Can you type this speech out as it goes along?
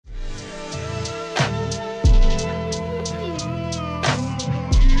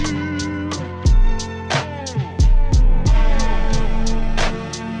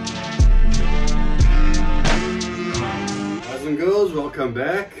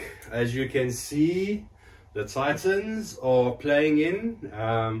As you can see, the Titans are playing in.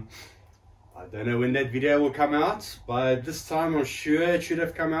 I don't know when that video will come out, but this time I'm sure it should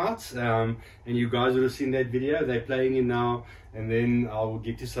have come out, and you guys would have seen that video. They're playing in now, and then I will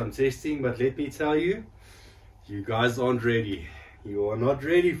get to some testing. But let me tell you, you guys aren't ready. You are not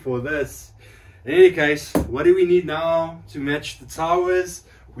ready for this. In any case, what do we need now to match the towers?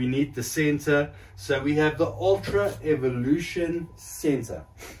 We need the center. So we have the Ultra Evolution Center.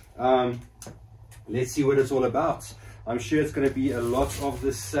 Let's see what it's all about. I'm sure it's going to be a lot of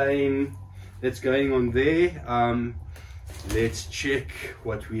the same that's going on there. Let's check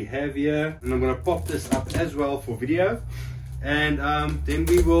what we have here, and I'm going to pop this up as well for video, and then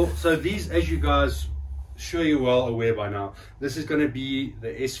we will. So these, as you guys sure you're well aware by now, this is going to be the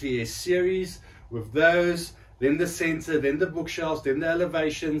SVS series with those, then the center, then the bookshelves, then the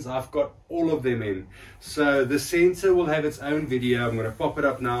elevations. I've got all of them in. So the center will have its own video. I'm going to pop it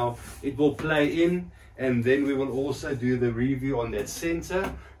up now. It will play in, and then we will also do the review on that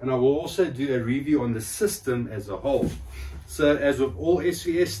center, and I will also do a review on the system as a whole. So as with all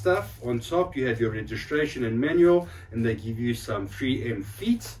SVS stuff, on top you have your registration and manual, and they give you some 3M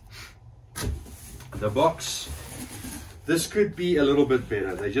feet. The box, this could be a little bit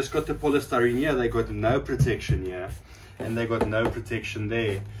better. They just got the polystyrene here, they got no protection here, and they got no protection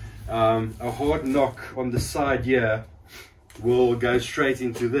there. A hard knock on the side here will go straight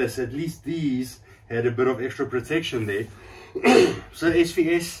into this. At least these had a bit of extra protection there. So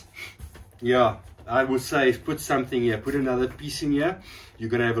SVS, yeah, I would say put something here, put another piece in here. You're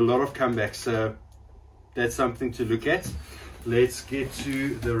going to have a lot of comebacks, so that's something to look at. Let's get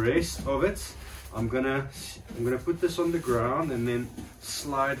to the rest of it. I'm gonna put this on the ground and then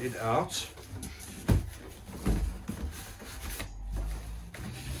slide it out.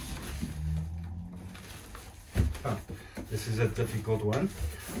 Oh, this is a difficult one.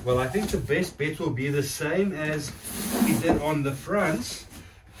 Well, I think the best bet will be the same as we did on the front,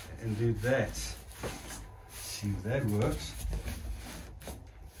 and do that. See if that works.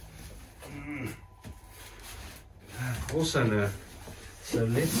 Also no. So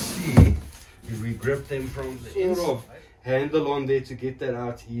let's see if we grip them from the sort of handle on there to get that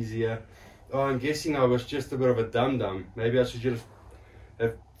out easier. Oh, I'm guessing I was just a bit of a dum-dum. Maybe I should just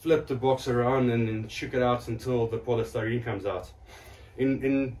have flipped the box around and then shook it out until the polystyrene comes out.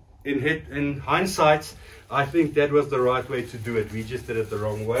 In hindsight, I think that was the right way to do it. We just did it the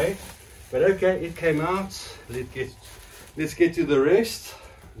wrong way. But okay, it came out. Let's get to the rest.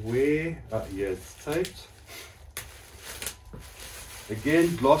 Where? Yeah, it's taped.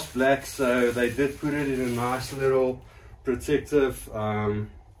 Again, gloss black, so they did put it in a nice little protective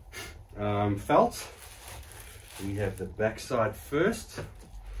felt. We have the back side first.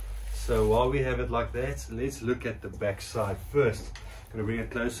 So while we have it like that, let's look at the back side first. I'm going to bring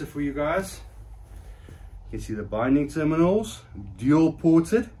it closer for you guys. You can see the binding terminals, dual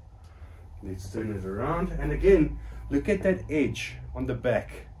ported. Let's turn it around, and again, look at that edge on the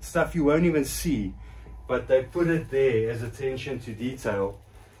back. Stuff you won't even see, but they put it there as attention to detail.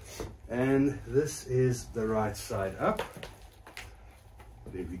 And this is the right side up.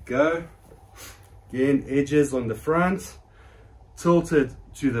 There we go. Again, edges on the front, tilted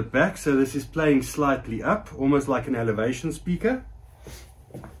to the back, so this is playing slightly up, almost like an elevation speaker.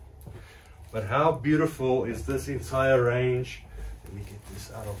 But how beautiful is this entire range? Let me get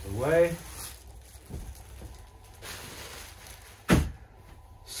this out of the way.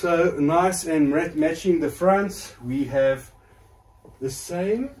 So nice and matching the front. We have the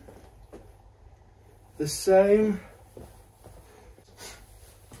same.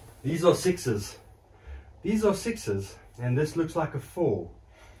 These are sixes. These are sixes, and this looks like a 4.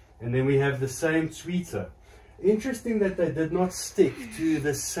 And then we have the same tweeter. Interesting that they did not stick to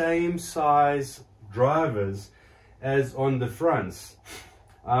the same size drivers as on the fronts.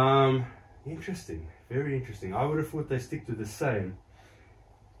 Interesting, very interesting. I would have thought they stick to the same.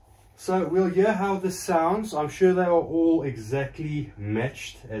 So we'll hear how this sounds. I'm sure they are all exactly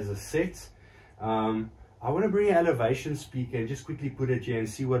matched as a set. I want to bring an elevation speaker and just quickly put it here and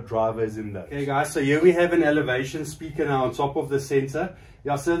see what driver is in there. Okay guys, so here we have an elevation speaker now on top of the center.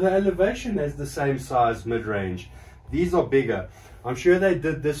 Yeah, so the elevation has the same size mid-range. These are bigger. I'm sure they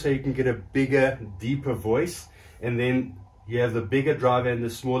did this so you can get a bigger, deeper voice. And then you have the bigger driver and the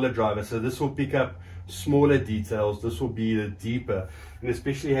smaller driver. So this will pick up smaller details. This will be the deeper. And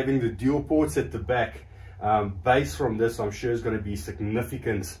especially having the dual ports at the back, bass from this I'm sure is going to be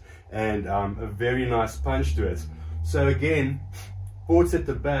significant and a very nice punch to it. So again, ports at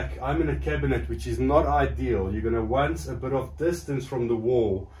the back. I'm in a cabinet which is not ideal. You're going to want a bit of distance from the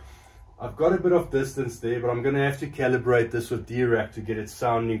wall. I've got a bit of distance there, but I'm going to have to calibrate this with D-Rack to get it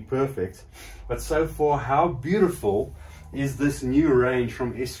sounding perfect. But so far, how beautiful is this new range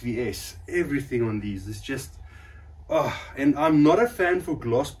from SVS? Everything on these is just, oh, and I'm not a fan for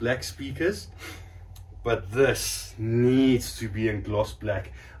gloss black speakers, but this needs to be in gloss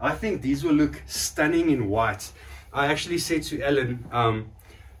black. I think these will look stunning in white. I actually said to Ellen,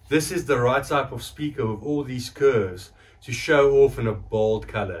 this is the right type of speaker with all these curves to show off in a bold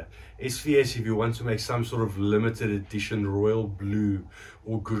color. SVS, if you want to make some sort of limited edition royal blue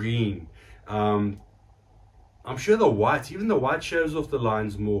or green, I'm sure the white, even the white shows off the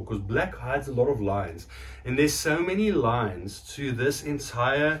lines more, because black hides a lot of lines. And there's so many lines to this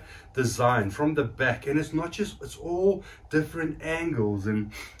entire design from the back, and it's not just, it's all different angles.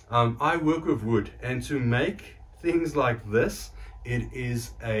 And I work with wood, and to make things like this, it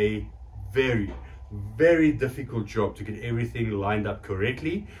is a very, very difficult job to get everything lined up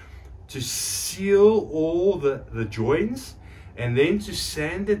correctly, to seal all the joints, and then to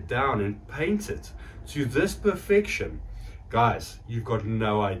sand it down and paint it to this perfection. Guys, you've got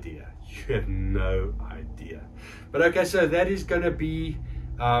no idea. You have no idea. But okay, so that is going to be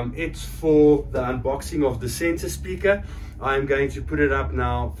it's for the unboxing of the center speaker. I'm going to put it up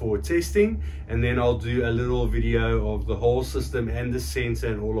now for testing, and then I'll do a little video of the whole system and the center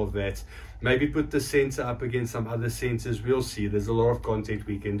and all of that. Maybe put the center up against some other centers. We'll see. There's a lot of content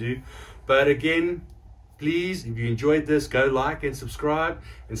we can do. But again, please, if you enjoyed this, go like and subscribe,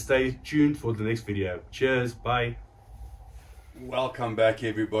 and stay tuned for the next video. Cheers. Bye. Welcome back,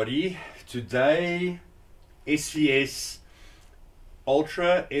 everybody. Today, SVS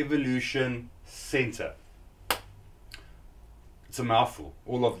Ultra Evolution Center. It's a mouthful,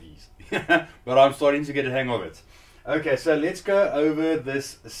 all of these. But I'm starting to get a hang of it. Okay, so let's go over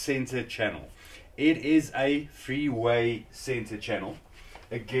this center channel. It is a three-way center channel.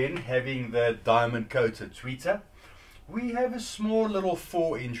 Again, having the diamond coated tweeter. We have a small little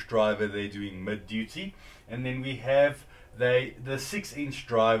 4-inch driver there doing mid-duty. And then we have the 6-inch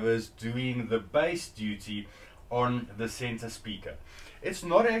drivers doing the bass duty on the center speaker. It's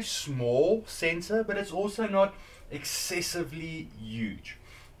not a small center, but it's also not excessively huge.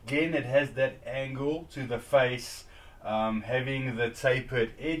 Again, it has that angle to the face, having the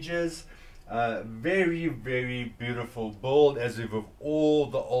tapered edges. Very, very beautiful build, as if of all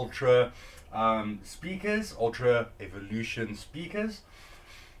the Ultra speakers, Ultra Evolution speakers.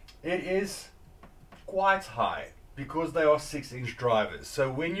 It is quite high because they are 6-inch drivers.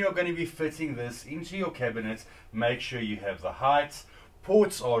 So when you're going to be fitting this into your cabinet, make sure you have the height.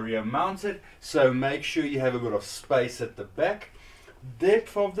 Ports are rear mounted, so make sure you have a bit of space at the back.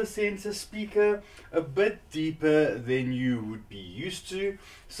 Depth of the center speaker a bit deeper than you would be used to,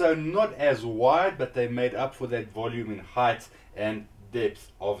 so not as wide, but they made up for that volume in height and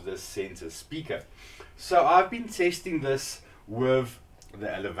depth of the center speaker. So I've been testing this with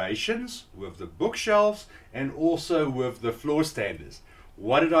the elevations, with the bookshelves, and also with the floor standers.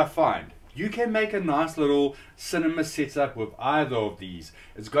 What did I find? You can make a nice little cinema setup with either of these.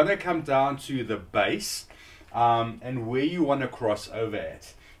 It's going to come down to the base and where you want to cross over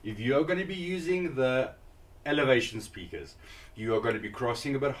at. If you're going to be using the elevation speakers, you are going to be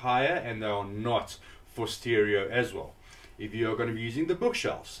crossing a bit higher, and they are not for stereo as well. If you're going to be using the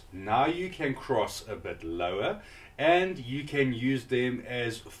bookshelves, now you can cross a bit lower, and you can use them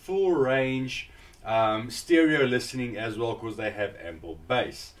as full range stereo listening as well, because they have ample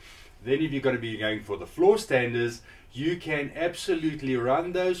bass. Then if you're going to be going for the floor standers, you can absolutely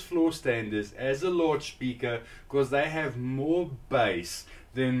run those floor standers as a large speaker, because they have more bass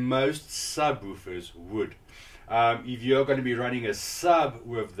than most subwoofers would. If you're going to be running a sub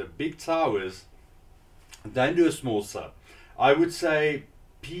with the big towers, don't do a small sub. I would say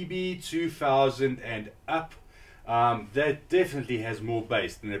PB 2000 and up. That definitely has more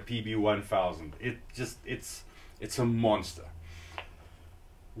bass than a PB 1000. It's a monster.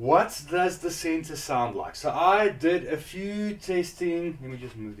 What does the center sound like? So I did a few testing. Let me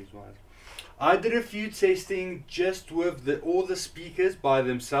just move these wires. I did a few testing just with all the speakers by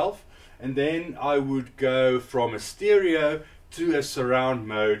themselves, and then I would go from a stereo to a surround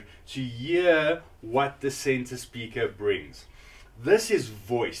mode to hear what the center speaker brings. This is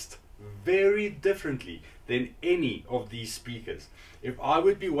voiced very differently than any of these speakers. If I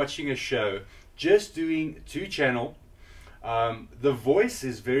would be watching a show just doing 2-channel, the voice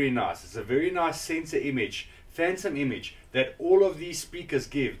is very nice. It's a very nice center image, phantom image that all of these speakers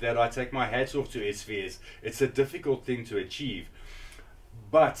give, that I take my hats off to SVS. It's a difficult thing to achieve.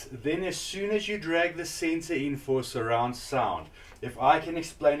 But then as soon as you drag the center in for surround sound, if I can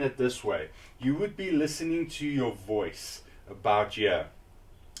explain it this way, you would be listening to your voice about here.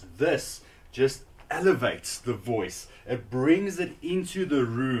 This just elevates the voice. It brings it into the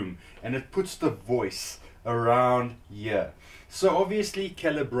room and it puts the voice around here. So obviously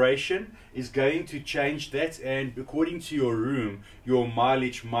calibration is going to change that, and according to your room, your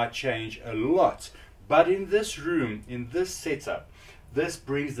mileage might change a lot. But in this room, in this setup, this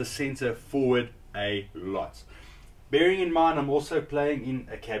brings the center forward a lot. Bearing in mind, I'm also playing in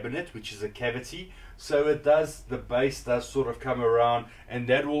a cabinet, which is a cavity, so it does, the bass does sort of come around, and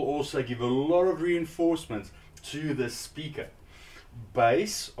that will also give a lot of reinforcement to the speaker.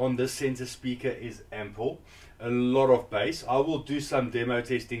 Bass on this center speaker is ample, a lot of bass. I will do some demo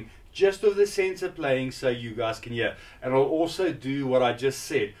testing just of the center playing so you guys can hear, and I'll also do what I just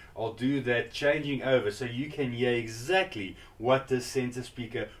said. I'll do that changing over so you can hear exactly what the center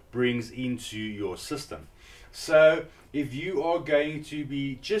speaker brings into your system. So if you are going to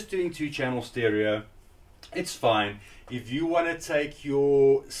be just doing 2-channel stereo, it's fine. If you want to take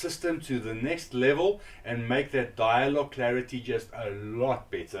your system to the next level and make that dialogue clarity just a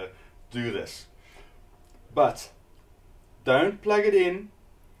lot better, do this. But don't plug it in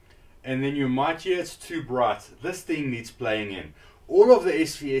and then you might hear it's too bright. This thing needs playing in. All of the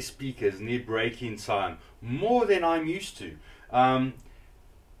SVS speakers need break-in time, more than I'm used to.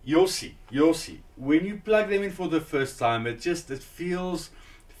 You'll see. When you plug them in for the first time, it feels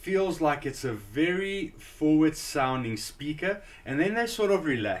like it's a very forward sounding speaker, and then they sort of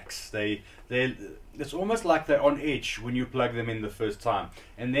relax. It's almost like they're on edge when you plug them in the first time,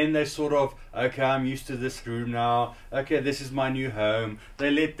 and then they sort of, okay, I'm used to this room now, okay, this is my new home. They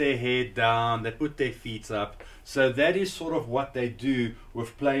let their head down, they put their feet up. So that is sort of what they do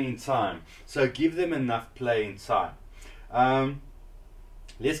with playing time. So give them enough playing time.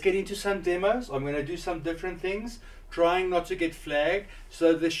 Let's get into some demos. I'm going to do some different things, trying not to get flagged.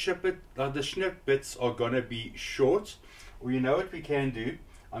 So the snippets are going to be short. Well, you know what we can do?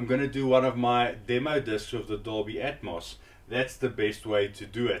 I'm going to do one of my demo discs with the Dolby Atmos. That's the best way to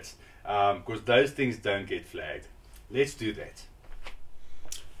do it, because those things don't get flagged. Let's do that.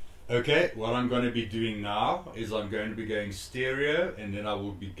 Okay, what I'm going to be doing now is I'm going to be going stereo, and then I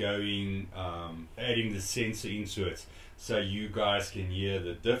will be going adding the sensor into it so you guys can hear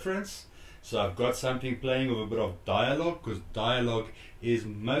the difference. So I've got something playing with a bit of dialogue, because dialogue is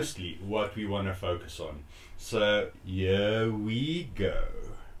mostly what we want to focus on. So here we go.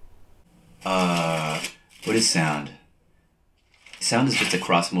 What is sound? Sound is just a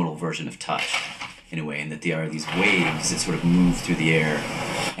cross-modal version of touch, in a way, in that there are these waves that sort of move through the air,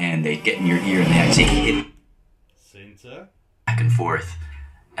 and they get in your ear, and they actually hit center back and forth,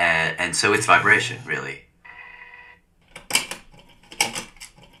 and so it's vibration, really.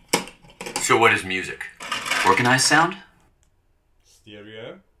 So what is music? Organized sound?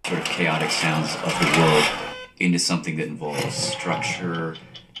 Stereo. Sort of chaotic sounds of the world into something that involves structure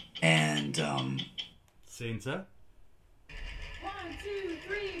and center. 1, 2,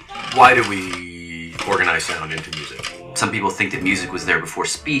 3, 4. Why do we organize sound into music? Some people think that music was there before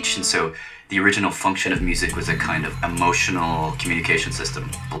speech, and so the original function of music was a kind of emotional communication system.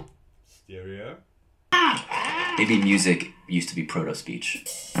 Stereo. Maybe music used to be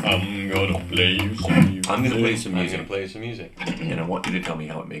proto-speech. I'm gonna play you some music. I'm gonna play some music. I'm gonna play some music. And I want you to tell me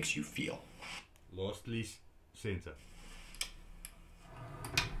how it makes you feel. Lastly, center.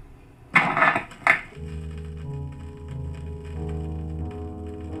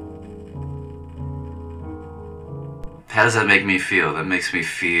 How does that make me feel? That makes me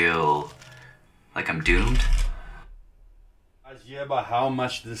feel like I'm doomed. As hear by how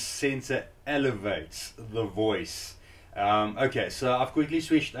much the center elevates the voice. Okay, so I've quickly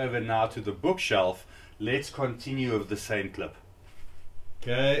switched over now to the bookshelf. Let's continue with the same clip.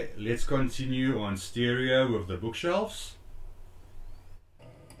 Okay, let's continue on stereo with the bookshelves.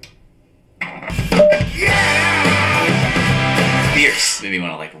 Fierce. Made me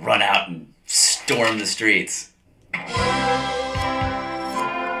want to like run out and storm the streets.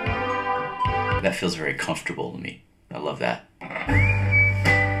 That feels very comfortable to me. I love that. I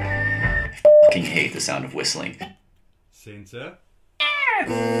fucking hate the sound of whistling. Center. I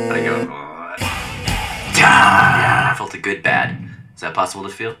felt a good bad. Is that possible to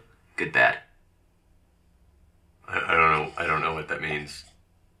feel? Good bad. I don't know what that means.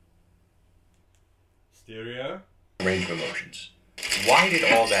 Stereo. Range of emotions. Why did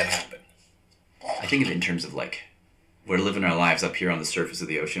all that happen? I think of it in terms of like, we're living our lives up here on the surface of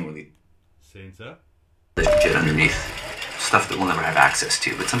the ocean, where the Center. shit underneath, stuff that we'll never have access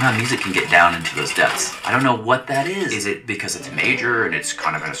to, but somehow music can get down into those depths. I don't know what that is. Is it because it's major and it's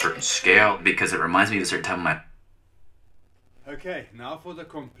kind of in a certain scale? Because it reminds me of a certain time of my Okay, now for the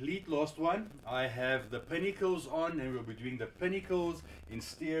complete last one, I have the pinnacles on, and we'll be doing the pinnacles in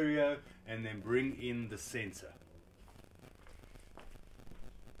stereo and then bring in the center.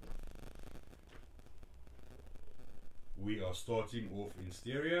 We are starting off in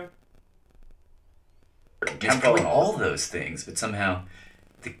stereo. Tempo and all those things, but somehow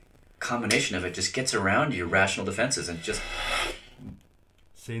the combination of it just gets around your rational defenses and just...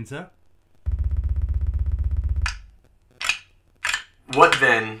 Center. What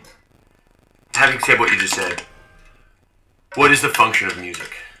then, having said what you just said, what is the function of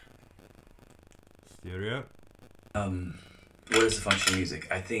music? Stereo. What is the function of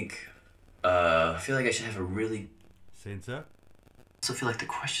music? I think, I feel like I should have a really... Center. I also feel like the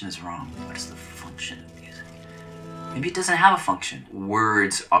question is wrong. What is the function of music? Maybe it doesn't have a function.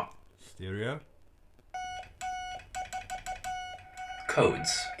 Words are... Stereo.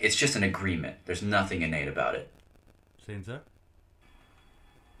 Codes. It's just an agreement. There's nothing innate about it. Center.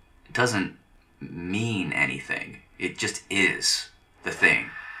 It doesn't mean anything. It just is the thing.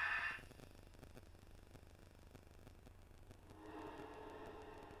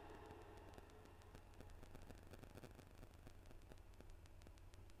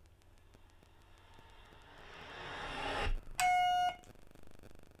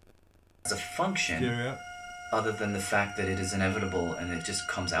 As a function, Stereo. other than the fact that it is inevitable and it just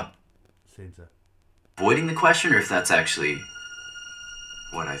comes out. Center. Avoiding the question, or if that's actually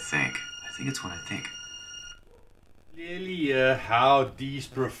what I think. I think it's what I think. Clearly how these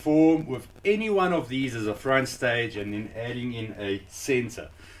perform with any one of these as a front stage and then adding in a center.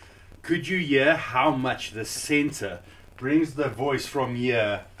 Could you hear how much the center brings the voice from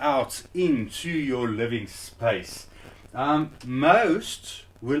here out into your living space? Most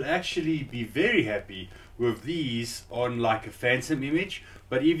will actually be very happy with these on like a phantom image,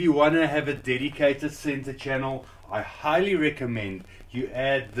 but if you want to have a dedicated center channel, I highly recommend you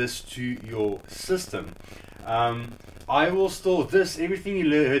add this to your system. I will still, everything you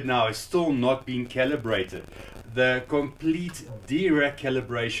heard now is still not being calibrated. The complete D-rack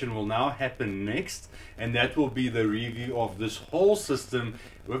calibration will now happen next, and that will be the review of this whole system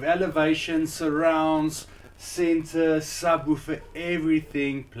with elevation, surrounds, center, subwoofer,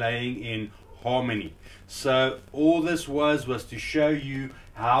 everything playing in harmony. So all this was to show you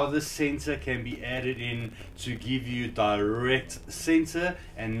how the center can be added in to give you direct center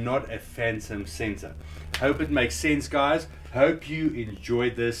and not a phantom center. Hope it makes sense, guys. Hope you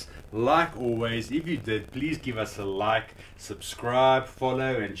enjoyed this. Like always, if you did, please give us a like, subscribe,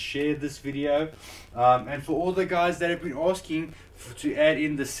 follow, and share this video. And for all the guys that have been asking to add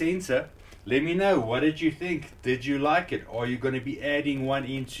in the center, let me know, what did you think? Did you like it? Are you going to be adding one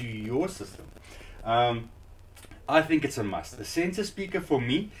into your system? I think it's a must. The center speaker for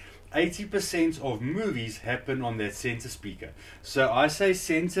me, 80% of movies happen on that center speaker. So I say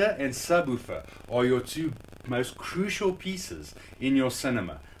center and subwoofer are your two most crucial pieces in your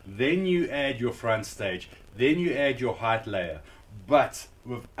cinema. Then you add your front stage. Then you add your height layer. But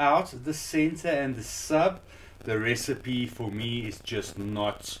without the center and the sub, the recipe for me is just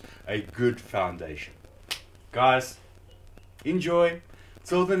not a good foundation. Guys, enjoy.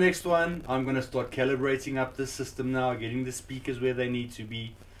 Till the next one, I'm going to start calibrating up this system now, getting the speakers where they need to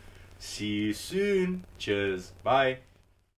be. See you soon. Cheers. Bye.